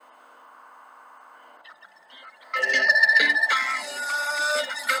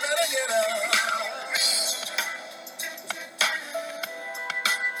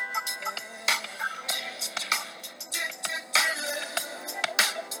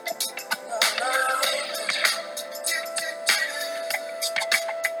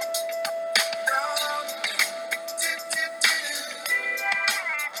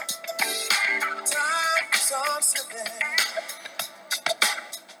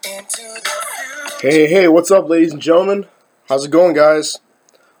Hey, what's up, ladies and gentlemen? How's it going, guys?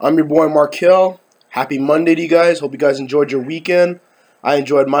 I'm your boy, Markel. Happy Monday to you guys. Hope you guys enjoyed your weekend. I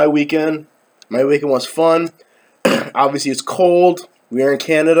enjoyed my weekend. My weekend was fun. Obviously, it's cold. We are in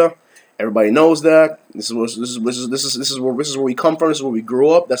Canada. Everybody knows that. This is where we come from. This is where we grew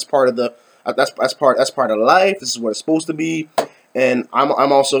up. That's part of life. This is what it's supposed to be. And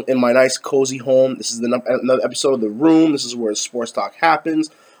I'm also in my nice cozy home. This is another episode of The Room. This is where sports talk happens.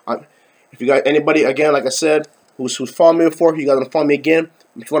 If you got anybody, again, like I said, who's followed me before, if you guys want to follow me again,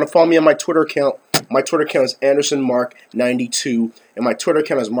 if you want to follow me on my Twitter account is AndersonMark92, and my Twitter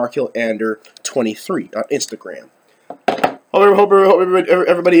account is MarkHillAnder23 on Instagram. Hope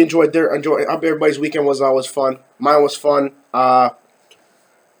everybody enjoyed I hope everybody's weekend was fun. Mine was fun.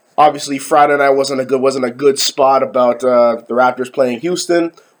 Obviously, Friday night wasn't a good spot about the Raptors playing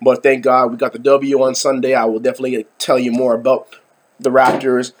Houston, but thank God we got the W on Sunday. I will definitely tell you more about the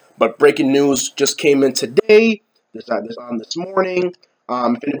Raptors. But breaking news just came in today. This morning.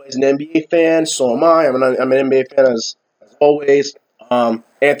 If anybody's an NBA fan, so am I. I'm an NBA fan as always.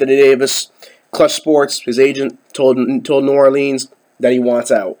 Anthony Davis, Clutch Sports, his agent told New Orleans that he wants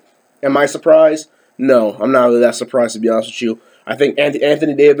out. Am I surprised? No, I'm not really that surprised, to be honest with you. I think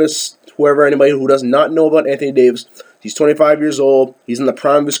Anthony Davis, anybody who does not know about Anthony Davis, he's 25 years old. He's in the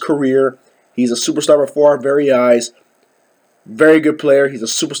prime of his career. He's a superstar before our very eyes. Very good player. He's a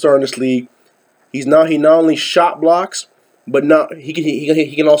superstar in this league. He not only shot blocks, but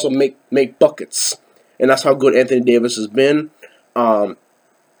he can also make buckets, and that's how good Anthony Davis has been. To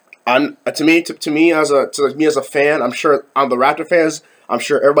me as a fan, I'm sure on the Raptor fans, I'm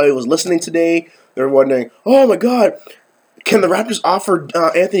sure everybody who was listening today, they're wondering, oh my God, can the Raptors offer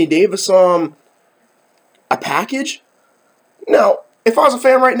Anthony Davis a package? Now, if I was a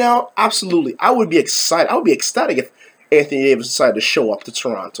fan right now, absolutely, I would be excited. I would be ecstatic if Anthony Davis decided to show up to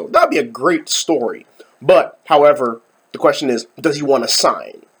Toronto. That would be a great story. But, however, the question is, does he want to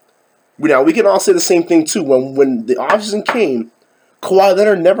sign? Now, we can all say the same thing, too. When the offseason came, Kawhi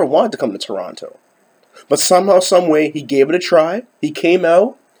Leonard never wanted to come to Toronto. But somehow, someway, he gave it a try. He came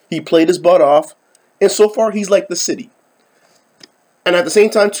out. He played his butt off. And so far, he's like the city. And at the same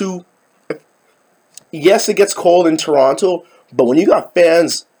time, too, yes, it gets cold in Toronto, but when you got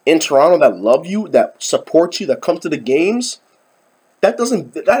fans in Toronto that love you, that support you, that come to the games, that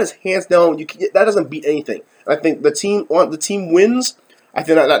is hands down. That doesn't beat anything. And I think the team wins. I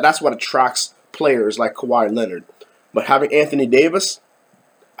think that's what attracts players like Kawhi Leonard. But having Anthony Davis,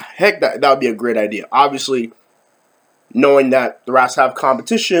 heck, that would be a great idea. Obviously, knowing that the Raps have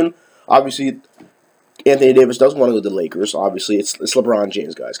competition, obviously Anthony Davis does want to go to the Lakers. Obviously, it's LeBron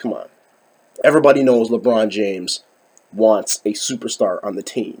James, guys. Come on, everybody knows LeBron James wants a superstar on the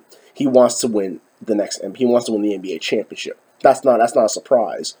team. He wants to win He wants to win the NBA championship. That's not a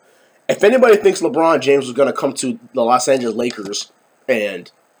surprise. If anybody thinks LeBron James was going to come to the Los Angeles Lakers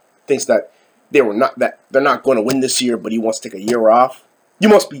and thinks that they're not going to win this year, but he wants to take a year off, you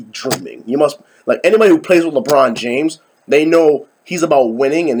must be dreaming. Anybody who plays with LeBron James, they know he's about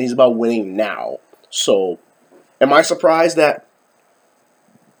winning, and he's about winning now. So, am I surprised that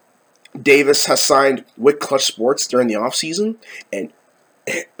Davis has signed with Clutch Sports during the offseason? And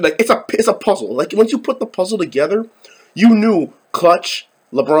it's a puzzle. Like, once you put the puzzle together, you knew Clutch,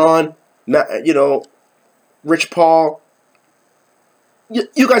 LeBron, Rich Paul.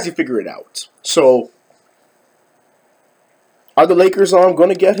 You guys can figure it out. So, are the Lakers going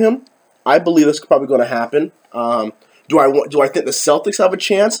to get him? I believe that's probably going to happen. Do I think the Celtics have a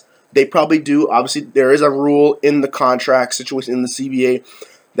chance? They probably do. Obviously, there is a rule in the contract situation in the CBA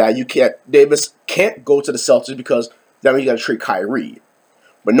that Davis can't go to the Celtics because that means you got to trade Kyrie.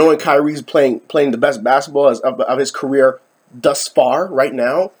 But knowing Kyrie's playing the best basketball of his career thus far right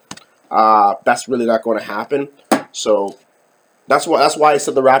now, that's really not going to happen. So that's why I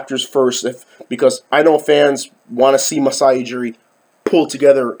said the Raptors first, because I know fans want to see Masai Ujiri pull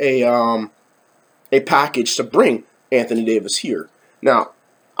together a package to bring Anthony Davis here. Now,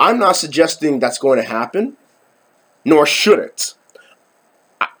 I'm not suggesting that's going to happen, nor should it.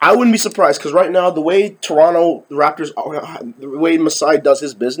 I wouldn't be surprised, because right now, the way Toronto Raptors, the way Masai does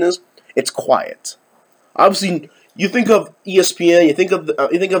his business, it's quiet. Obviously, you think of ESPN, you think of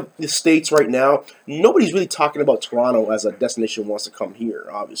the States right now, nobody's really talking about Toronto as a destination who wants to come here,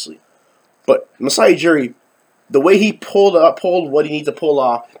 obviously. But Masai Ujiri, the way he pulled what he needs to pull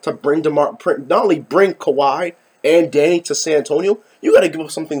off to bring not only bring Kawhi and Danny to San Antonio, you got to give up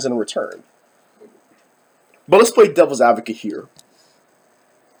some things in return. But let's play devil's advocate here.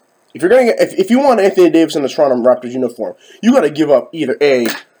 If you want Anthony Davis in the Toronto Raptors uniform, you got to give up either A,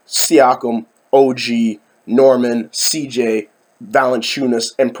 Siakam, OG, Norman, CJ,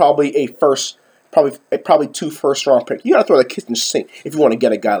 Valanciunas, and probably 2 first-round picks. You got to throw the kitchen sink if you want to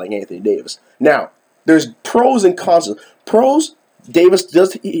get a guy like Anthony Davis. Now, there's pros and cons. Pros,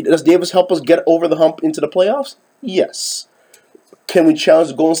 does Davis help us get over the hump into the playoffs? Yes. Can we challenge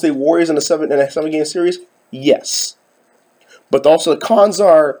the Golden State Warriors in a 7-game series? Yes. But also the cons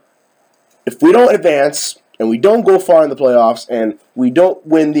are, if we don't advance and we don't go far in the playoffs and we don't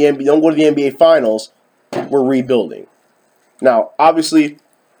win don't go to the NBA Finals, we're rebuilding. Now, obviously,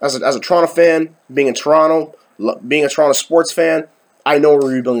 as a Toronto fan, being a Toronto sports fan, I know what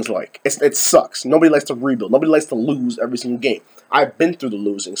rebuilding is like. It sucks. Nobody likes to rebuild. Nobody likes to lose every single game. I've been through the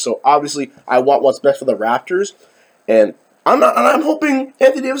losing, so obviously I want what's best for the Raptors, and I'm hoping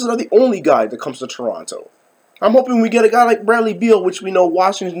Anthony Davis is not the only guy that comes to Toronto. I'm hoping we get a guy like Bradley Beal, which we know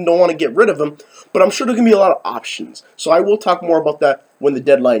Washington don't want to get rid of him, but I'm sure there can be a lot of options. So I will talk more about that when the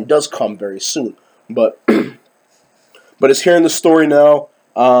deadline does come very soon. But it's hearing the story now.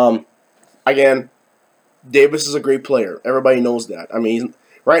 Again, Davis is a great player. Everybody knows that. I mean,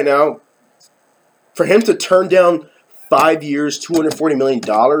 right now, for him to turn down 5 years, $240 million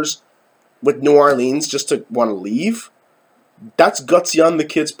with New Orleans just to want to leave, that's gutsy on the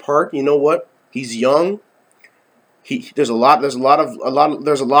kid's part. You know what? He's young. There's a lot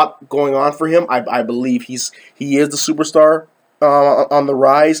going on for him. I believe he is the superstar on the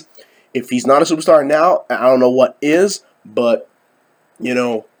rise. If he's not a superstar now, I don't know what is, but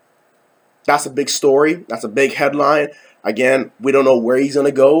that's a big story. That's a big headline. Again, we don't know where he's going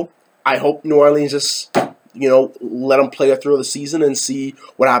to go. I hope New Orleans just, let him play through the season and see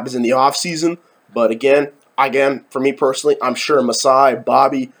what happens in the offseason. But again, for me personally, I'm sure Masai,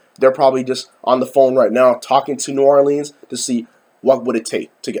 Bobby, they're probably just on the phone right now talking to New Orleans to see what would it take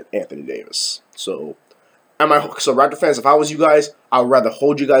to get Anthony Davis. So Raptor fans, if I was you guys, I would rather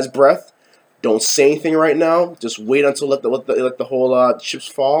hold you guys' breath. Don't say anything right now. Just wait until let the whole chips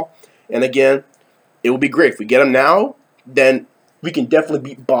fall. And again, it would be great if we get him now. Then we can definitely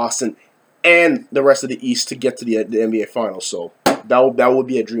beat Boston and the rest of the East to get to the NBA Finals. So that would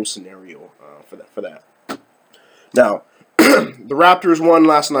be a dream scenario for that. Now, the Raptors won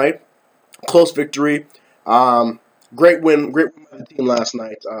last night. Close victory. Great win by the team last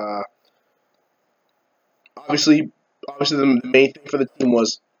night. Obviously, the main thing for the team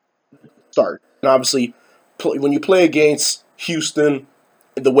was start. And obviously, when you play against Houston,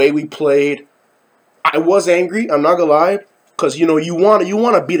 the way we played, I was angry. I'm not gonna lie, because you want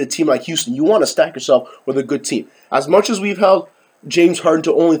to beat a team like Houston. You want to stack yourself with a good team. As much as we've held James Harden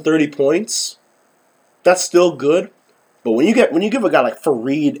to only 30 points, that's still good. But when you give a guy like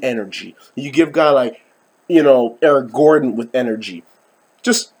Fareed energy, you give a guy like Eric Gordon with energy,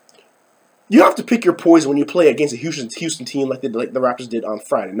 just you have to pick your poison when you play against a Houston team like the Raptors did on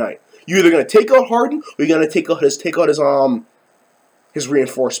Friday night. You're either going to take out Harden or you're going to take out his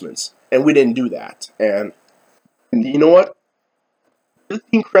reinforcements, and we didn't do that. And you know what? Give the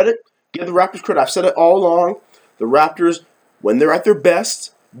team credit. Give the Raptors credit. I've said it all along. The Raptors, when they're at their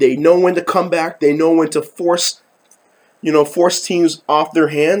best, they know when to come back. They know when to force teams off their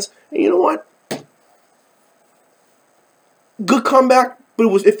hands. And you know what? Good comeback,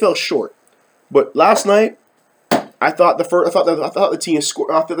 but it fell short. But last night, I thought the team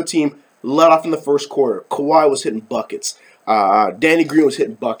scored after the team let off in the first quarter. Kawhi was hitting buckets. Danny Green was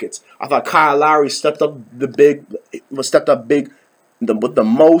hitting buckets. I thought Kyle Lowry stepped up big with the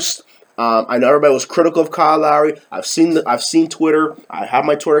most. I know everybody was critical of Kyle Lowry. I've seen Twitter. I have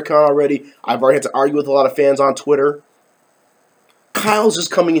my Twitter account already. I've already had to argue with a lot of fans on Twitter. Kyle's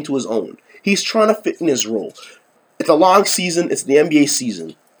just coming into his own. He's trying to fit in his role. It's a long season. It's the NBA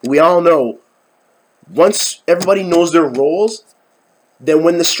season. We all know once everybody knows their roles, then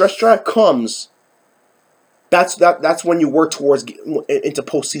when the stretch drive comes, that's when you work towards into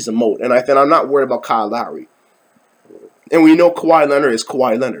postseason mode. And I'm not worried about Kyle Lowry. And we know Kawhi Leonard is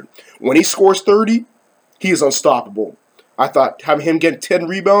Kawhi Leonard. When he scores 30, he is unstoppable. I thought having him get 10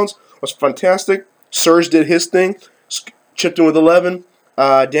 rebounds was fantastic. Serge did his thing, chipped in with 11.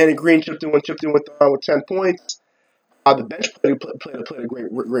 Danny Green chipped in with 10 points. The bench played a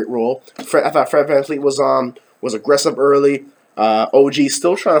great role. I thought Fred VanVleet was aggressive early. OG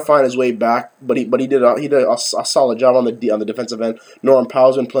still trying to find his way back, but he did a solid job on the defensive end. Norman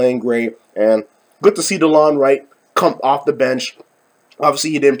Powell's been playing great, and good to see DeLon Wright come off the bench.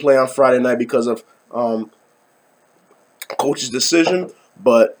 Obviously, he didn't play on Friday night because of coach's decision,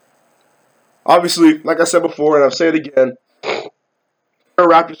 but obviously, like I said before, and I'll say it again, if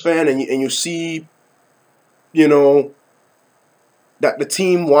you're a Raptors fan and you see, that the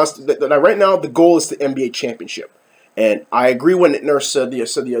team wants that right now the goal is the NBA championship. And I agree when Nick Nurse said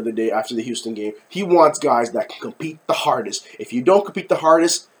the other day after the Houston game. He wants guys that can compete the hardest. If you don't compete the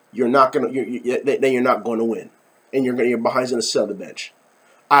hardest, you're not gonna. Then you're not going to win, and you're behind going to sit on the bench.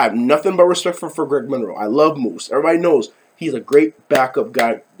 I have nothing but respect for Greg Monroe. I love Moose. Everybody knows he's a great backup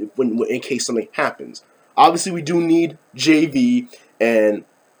guy when in case something happens. Obviously, we do need JV, and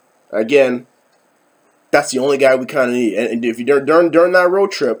again, that's the only guy we kind of need. And if you during that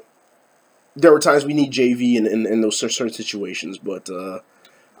road trip, there were times we need JV in those certain situations. But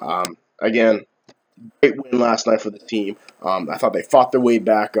again, great win last night for the team. I thought they fought their way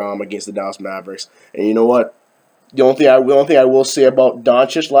back against the Dallas Mavericks. And you know what? The only thing I will say about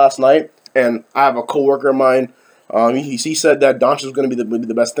Doncic last night, and I have a coworker of mine. He said that Doncic was going to be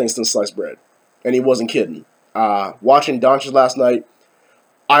the best thing since sliced bread, and he wasn't kidding. Watching Doncic last night,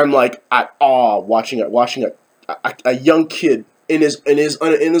 I'm like at awe watching a young kid in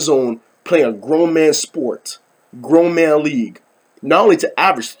his own playing a grown man sport, grown man league, not only to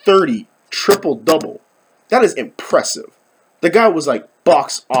average 30 triple double. That is impressive. The guy was like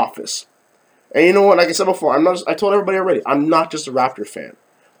box office. And you know what? Like I said before, I told everybody already, I'm not just a Raptor fan.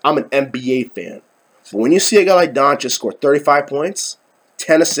 I'm an NBA fan. But when you see a guy like Doncic score 35 points,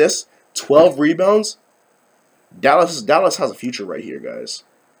 10 assists, 12 rebounds, Dallas has a future right here, guys.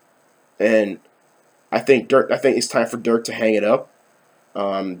 And I think it's time for Dirk to hang it up.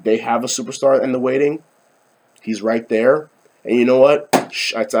 They have a superstar in the waiting. He's right there. And you know what?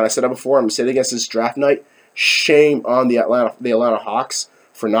 I said that before. I'm going to say it against this draft night. Shame on the Atlanta Hawks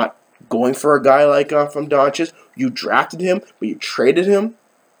for not going for a guy like from Doncic. You drafted him, but you traded him.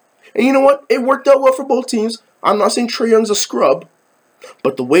 And you know what? It worked out well for both teams. I'm not saying Trae Young's a scrub,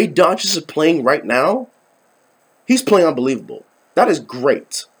 but the way Doncic is playing right now, he's playing unbelievable. That is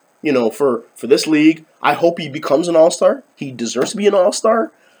great. You know, for this league, I hope he becomes an all-star. He deserves to be an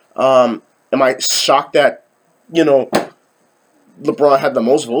all-star. Am I shocked that, you know, LeBron had the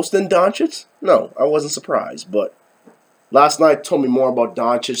most votes than Doncic? No, I wasn't surprised. But last night told me more about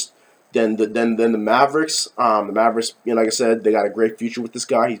Doncic than the Mavericks. The Mavericks, you know, like I said, they got a great future with this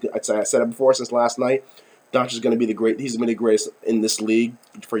guy. I said it before since last night. Doncic is going to be he's going to be the greatest in this league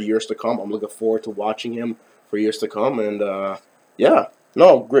for years to come. I'm looking forward to watching him for years to come. And, yeah.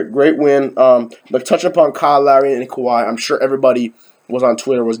 No, great win. But touching upon Kyle Lowry and Kawhi, I'm sure everybody was on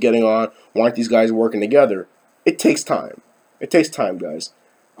Twitter, was getting on, wanting these guys working together. It takes time. It takes time, guys.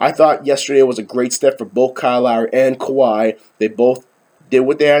 I thought yesterday was a great step for both Kyle Lowry and Kawhi. They both did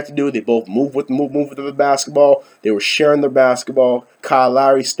what they had to do. They both moved with the basketball. They were sharing their basketball. Kyle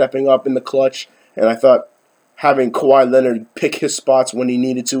Lowry stepping up in the clutch. And I thought having Kawhi Leonard pick his spots when he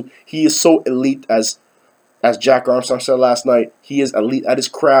needed to. He is so elite, as Jack Armstrong said last night. He is elite at his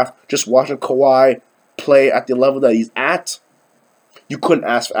craft. Just watching Kawhi play at the level that he's at, you couldn't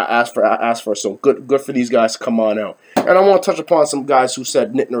ask for. So good for these guys to come on out. And I want to touch upon some guys who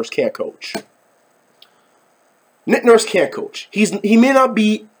said Nick Nurse can't coach. Nick Nurse can't coach. He may not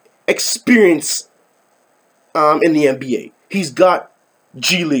be experienced in the NBA. He's got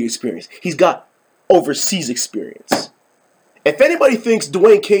G League experience. He's got overseas experience. If anybody thinks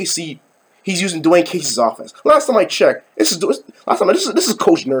Dwayne Casey, he's using Dwayne Casey's offense. Last time I checked, this is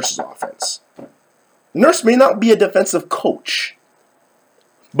Coach Nurse's offense. Nurse may not be a defensive coach,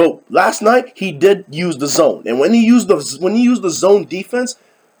 but last night he did use the zone, and when he used the zone defense,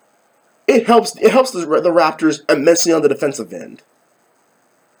 it helps the Raptors immensely on the defensive end.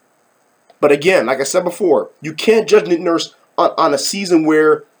 But again, like I said before, you can't judge Nick Nurse on a season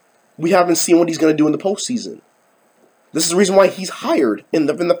where we haven't seen what he's going to do in the postseason. This is the reason why he's hired in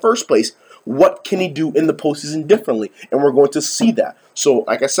the first place. What can he do in the postseason differently? And we're going to see that. So,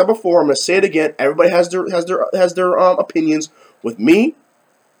 like I said before, I'm going to say it again. Everybody has their opinions. With me,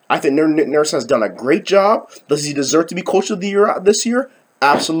 I think Nick Nurse has done a great job. Does he deserve to be Coach of the Year this year?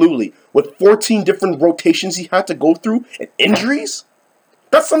 Absolutely. With 14 different rotations he had to go through and injuries,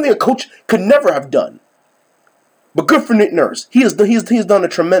 that's something a coach could never have done. But good for Nick Nurse. He's done a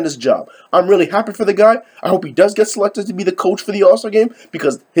tremendous job. I'm really happy for the guy. I hope he does get selected to be the coach for the All-Star game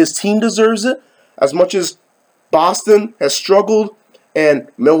because his team deserves it. As much as Boston has struggled and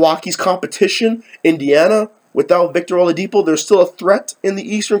Milwaukee's competition, Indiana, without Victor Oladipo, there's still a threat in the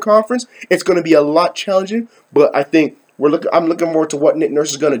Eastern Conference. It's going to be a lot challenging, but I think I'm looking forward to what Nick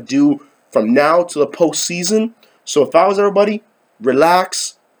Nurse is going to do from now to the postseason. So if I was everybody,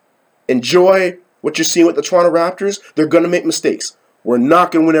 relax, enjoy what you're seeing with the Toronto Raptors. They're going to make mistakes. We're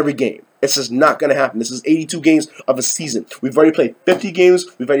not going to win every game. It's just not going to happen. This is 82 games of a season. We've already played 50 games.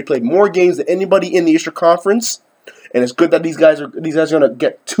 We've already played more games than anybody in the Eastern Conference. And it's good that these guys are going to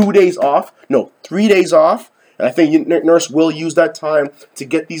get 2 days off. No, 3 days off. And I think Nick Nurse will use that time to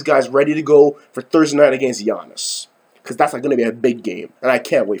get these guys ready to go for Thursday night against Giannis. because that's like going to be a big game, and I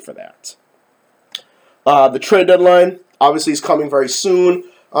can't wait for that. The trade deadline obviously is coming very soon.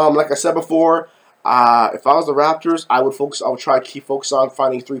 Like I said before, if I was the Raptors, I would try to keep focus on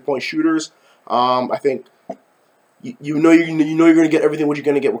finding 3-point shooters. I think you know you're going to get everything what you're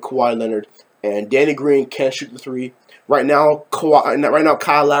going to get with Kawhi Leonard, and Danny Green can't shoot the three right now.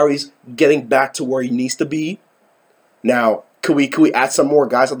 Kyle Lowry's getting back to where he needs to be. Now, could we add some more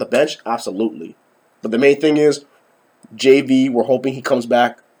guys on the bench? Absolutely, but the main thing is JV. We're hoping he comes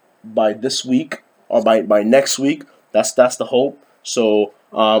back by this week or by next week. That's the hope. So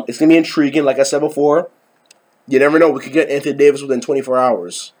it's gonna be intriguing. Like I said before, you never know. We could get Anthony Davis within 24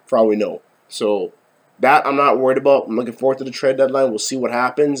 hours, for all we know. So that I'm not worried about. I'm looking forward to the trade deadline. We'll see what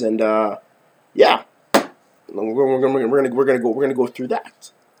happens, and yeah, we're gonna go through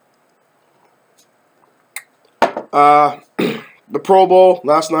that. The Pro Bowl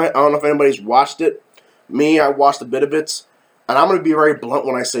last night. I don't know if anybody's watched it. Me, I watched a bit of it, and I'm gonna be very blunt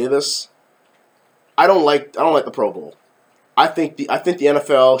when I say this. I don't like the Pro Bowl. I think the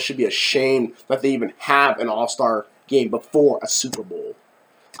NFL should be ashamed that they even have an All-Star game before a Super Bowl.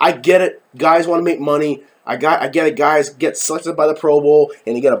 I get it. Guys want to make money. I get it. Guys get selected by the Pro Bowl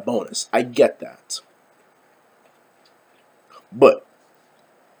and they get a bonus. I get that. But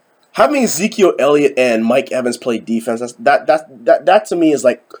having Ezekiel Elliott and Mike Evans play defense, that to me is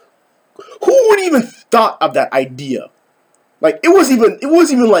like, who would even thought of that idea? Like it was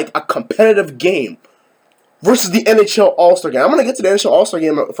even like a competitive game versus the NHL All-Star Game. I'm going to get to the NHL All-Star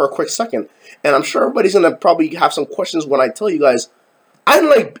Game for a quick second, and I'm sure everybody's going to probably have some questions when I tell you guys I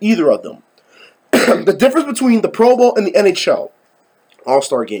didn't like either of them. The difference between the Pro Bowl and the NHL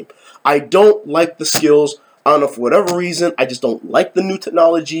All-Star Game, I don't like the skills. I don't know, for whatever reason, I just don't like the new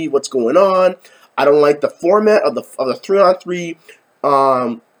technology, what's going on. I don't like the format of the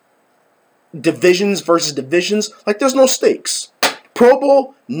 3-on-3 divisions versus divisions. Like, there's no stakes. Pro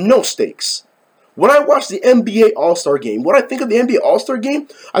Bowl, no stakes. When I watch the NBA All-Star Game, what I think of the NBA All-Star Game,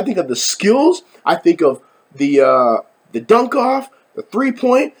 I think of the skills, I think of the dunk-off, the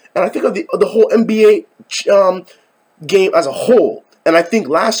three-point, and I think of the whole NBA game as a whole. And I think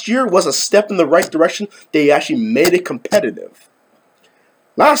last year was a step in the right direction. They actually made it competitive.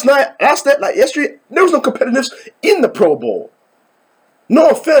 Yesterday, there was no competitiveness in the Pro Bowl. No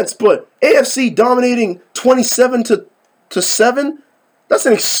offense, but AFC dominating 27-7, that's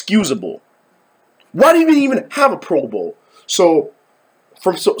inexcusable. Why do you even have a Pro Bowl? So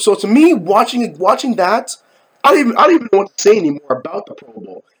to me, watching that, I don't even know what to say anymore about the Pro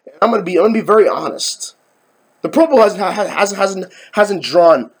Bowl. And I'm gonna be very honest. The Pro Bowl hasn't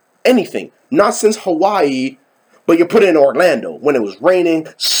drawn anything, not since Hawaii, but you put it in Orlando when it was raining,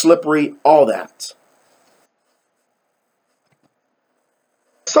 slippery, all that.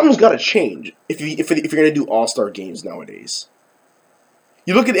 Something's got to change if you're gonna do All-Star games nowadays.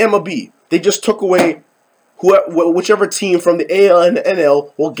 You look at the MLB; they just took away whichever team from the AL and the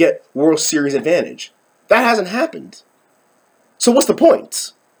NL will get World Series advantage. That hasn't happened. So what's the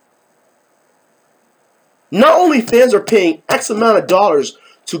point? Not only fans are paying X amount of dollars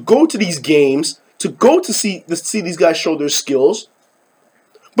to go to these games, to go to see these guys show their skills,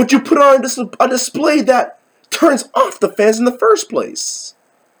 but you put on a display that turns off the fans in the first place.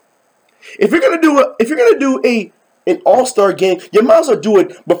 If you're gonna do an All-Star game, you might as well do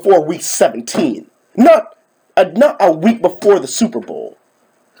it before week 17, not a week before the Super Bowl.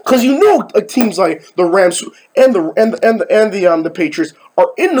 Because you know teams like the Rams and the Patriots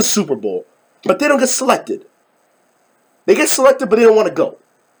are in the Super Bowl, but they don't get selected. They get selected, but they don't want to go.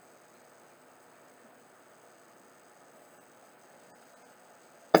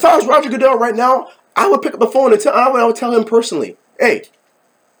 If I was Roger Goodell right now, I would pick up the phone and I would tell him personally, hey,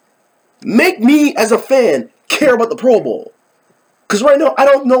 make me as a fan care about the Pro Bowl. Because right now I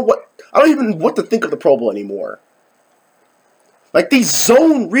don't even know what to think of the Pro Bowl anymore. Like these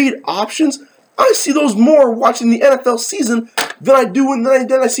zone read options, I see those more watching the NFL season than I do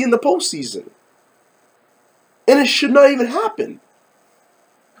than I see in the postseason. And it should not even happen.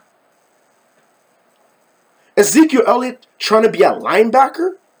 Ezekiel Elliott trying to be a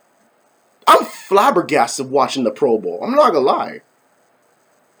linebacker? I'm flabbergasted watching the Pro Bowl. I'm not going to lie.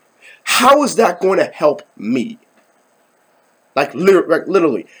 How is that going to help me? Like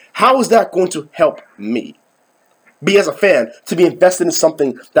literally, how is that going to help me? Be as a fan to be invested in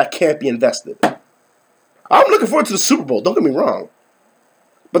something that can't be invested. I'm looking forward to the Super Bowl, don't get me wrong.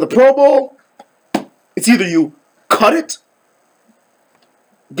 But the Pro Bowl, it's either you cut it,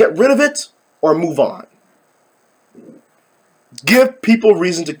 get rid of it, or move on. Give people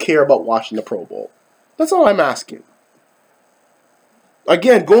reason to care about watching the Pro Bowl. That's all I'm asking.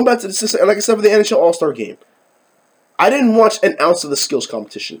 Again, going back to the system, like I said, for the NHL All-Star Game, I didn't watch an ounce of the skills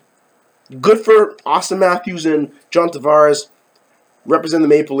competition. Good for Austin Matthews and John Tavares, represent the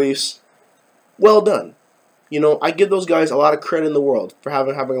Maple Leafs. Well done. I give those guys a lot of credit in the world for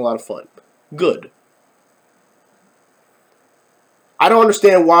having a lot of fun. Good. I don't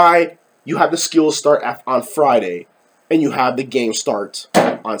understand why you have the skills start on Friday and you have the game start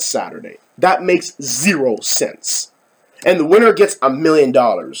on Saturday. That makes zero sense. And the winner gets $1 million.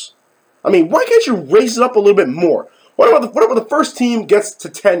 I mean, why can't you raise it up a little bit more? What about the first team gets to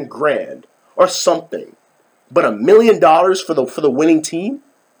 10 grand or something? But $1 million for the winning team?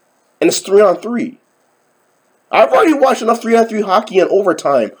 And it's 3-on-3. I've already watched enough 3-on-3 hockey in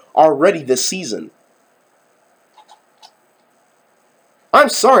overtime already this season. I'm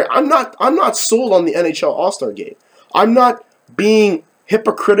sorry, I'm not sold on the NHL All-Star game. I'm not being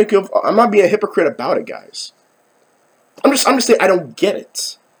hypocritical. I'm not being a hypocrite about it, guys. I'm just saying I don't get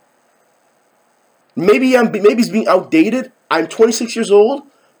it. Maybe it's being outdated. I'm 26 years old,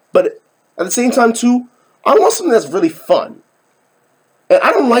 but at the same time too, I want something that's really fun. And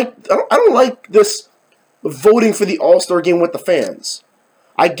I don't like this voting for the All-Star game with the fans.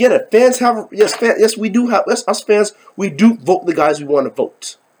 I get it. Us fans, we do vote the guys we want to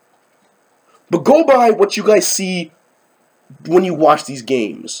vote. But go by what you guys see when you watch these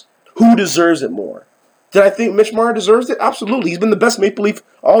games. Who deserves it more? Did I think Mitch Marner deserves it? Absolutely. He's been the best Maple Leaf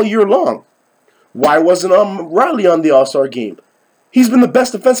all year long. Why wasn't Riley on the All-Star game? He's been the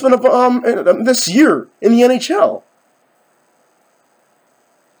best defenseman of this year in the NHL.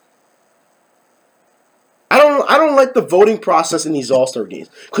 I don't like the voting process in these All-Star games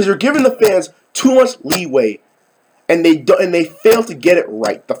because you're giving the fans too much leeway, and they fail to get it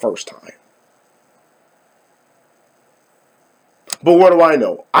right the first time. But what do I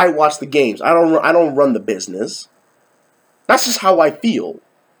know? I watch the games. I don't run the business. That's just how I feel.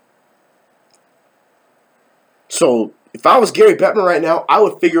 So if I was Gary Bettman right now, I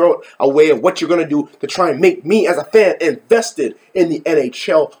would figure out a way of what you're going to do to try and make me as a fan invested in the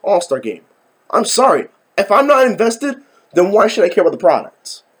NHL All-Star game. I'm sorry. If I'm not invested, then why should I care about the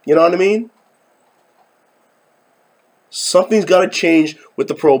products? You know what I mean? Something's got to change with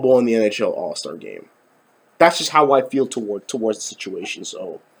the Pro Bowl and the NHL All-Star game. That's just how I feel towards the situation.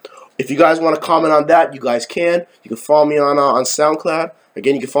 So if you guys want to comment on that, you guys can. You can follow me on SoundCloud.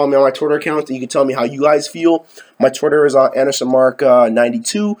 Again, you can follow me on my Twitter account, and you can tell me how you guys feel. My Twitter is on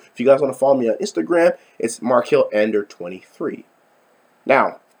AndersonMark92. If you guys want to follow me on Instagram, it's MarkHillEnder23.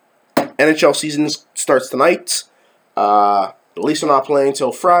 Now, NHL season starts tonight. The Leafs are not playing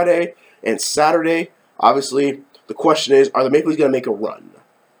until Friday and Saturday. Obviously, the question is, are the Maple Leafs going to make a run?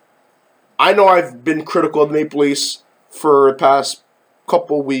 I know I've been critical of the Maple Leafs for the past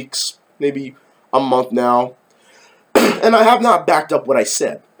couple weeks, maybe a month now. And I have not backed up what I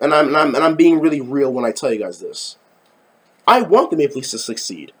said. And I'm being really real when I tell you guys this. I want the Maple Leafs to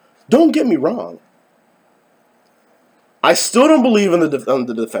succeed. Don't get me wrong. I still don't believe in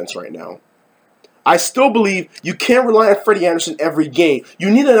the defense right now. I still believe you can't rely on Freddie Anderson every game. You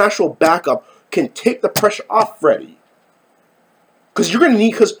need an actual backup can take the pressure off Freddie. Because you're going to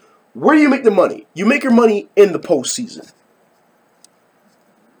need, because where do you make the money? You make your money in the postseason.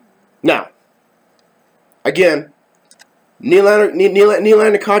 Now, again,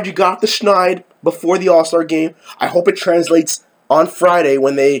 Nylander Kadri got the schneid before the All-Star game. I hope it translates on Friday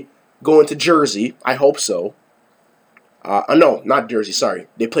when they go into Jersey. I hope so. No, not Jersey, sorry.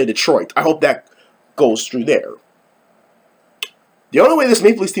 They play Detroit. I hope that goes through there. The only way this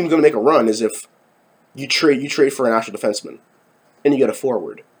Maple Leafs team is going to make a run is if you trade for an actual defenseman and you get a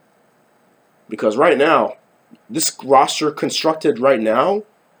forward. Because right now, this roster constructed right now,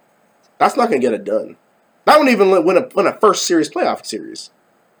 that's not going to get it done. That won't even win a first series playoff series.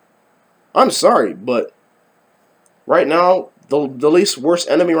 I'm sorry, but right now, the Leafs' worst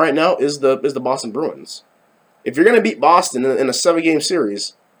enemy right now is the Boston Bruins. If you're going to beat Boston in a 7-game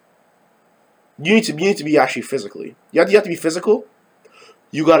series, you need to be actually physically. You have to be physical.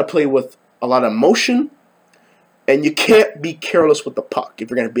 You got to play with a lot of emotion, and you can't be careless with the puck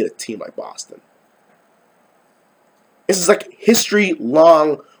if you're going to beat a team like Boston. This is like history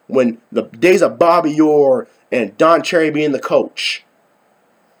long when the days of Bobby Orr and Don Cherry being the coach.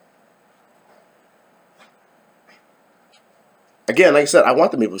 Again, like I said, I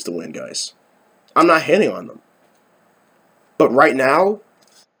want the Maple Leafs to win, guys. I'm not hating on them. But right now,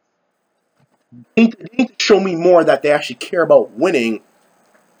 they need to show me more that they actually care about winning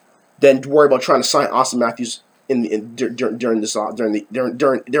than to worry about trying to sign Austin Matthews during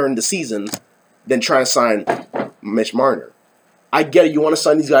the season than trying to sign Mitch Marner. I get it. You want to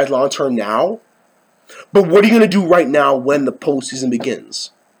sign these guys long term now, but what are you going to do right now when the postseason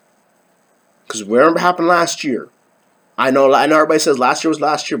begins? Because remember what happened last year. I know everybody says last year was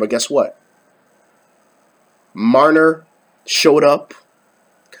last year, but guess what? Marner showed up.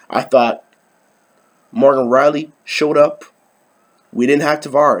 I thought Morgan Riley showed up. We didn't have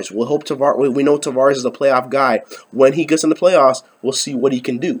Tavares. We'll hope Tavares. We know Tavares is a playoff guy. When he gets in the playoffs, we'll see what he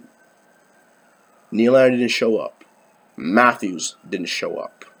can do. Nylander didn't show up. Matthews didn't show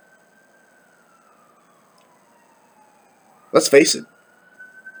up. Let's face it.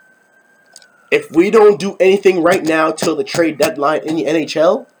 If we don't do anything right now till the trade deadline in the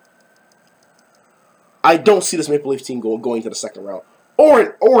NHL, I don't see this Maple Leaf team going to the second round.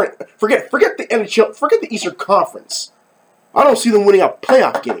 Or forget the NHL, forget the Eastern Conference. I don't see them winning a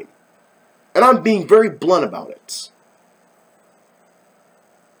playoff game. And I'm being very blunt about it.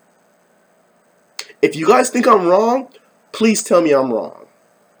 If you guys think I'm wrong, please tell me I'm wrong.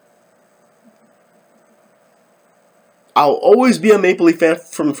 I'll always be a Maple Leaf fan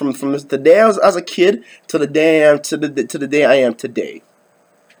from the day I was as a kid to the day I am to the day I am today.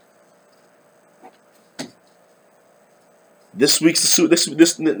 This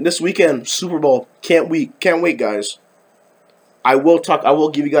weekend Super Bowl, can't wait, guys. I will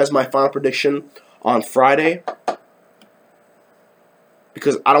give you guys my final prediction on Friday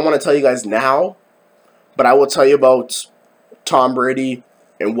because I don't want to tell you guys now, but I will tell you about Tom Brady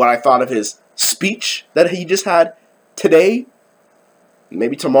and what I thought of his speech that he just had today,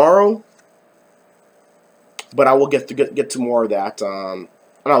 maybe tomorrow. But I will get to more of that, and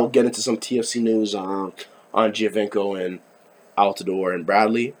I will get into some TFC news on Giovinco and Altidore and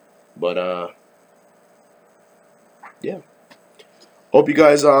Bradley. But yeah. Hope you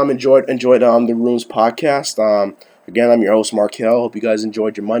guys enjoyed the Rooms podcast. Again, I'm your host Markel. Hope you guys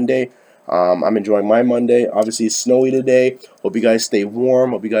enjoyed your Monday. I'm enjoying my Monday. Obviously, it's snowy today. Hope you guys stay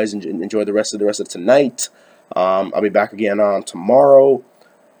warm. Hope you guys enjoy the rest of tonight. I'll be back again tomorrow.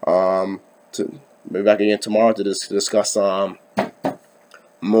 To discuss more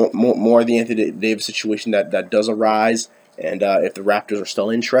of the Anthony Davis situation that does arise, and if the Raptors are still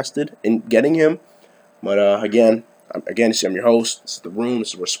interested in getting him. But again, I'm your host. This is The Room.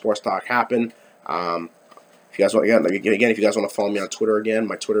 This is where sports talk happen. If you guys want if you guys want to follow me on Twitter again,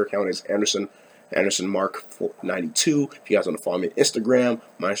 my Twitter account is Anderson Mark 92. If you guys want to follow me on Instagram,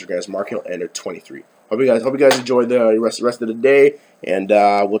 my Instagram is MarkHillAnder23. Hope you guys enjoy the rest of the day, and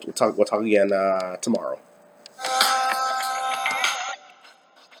we'll talk again tomorrow.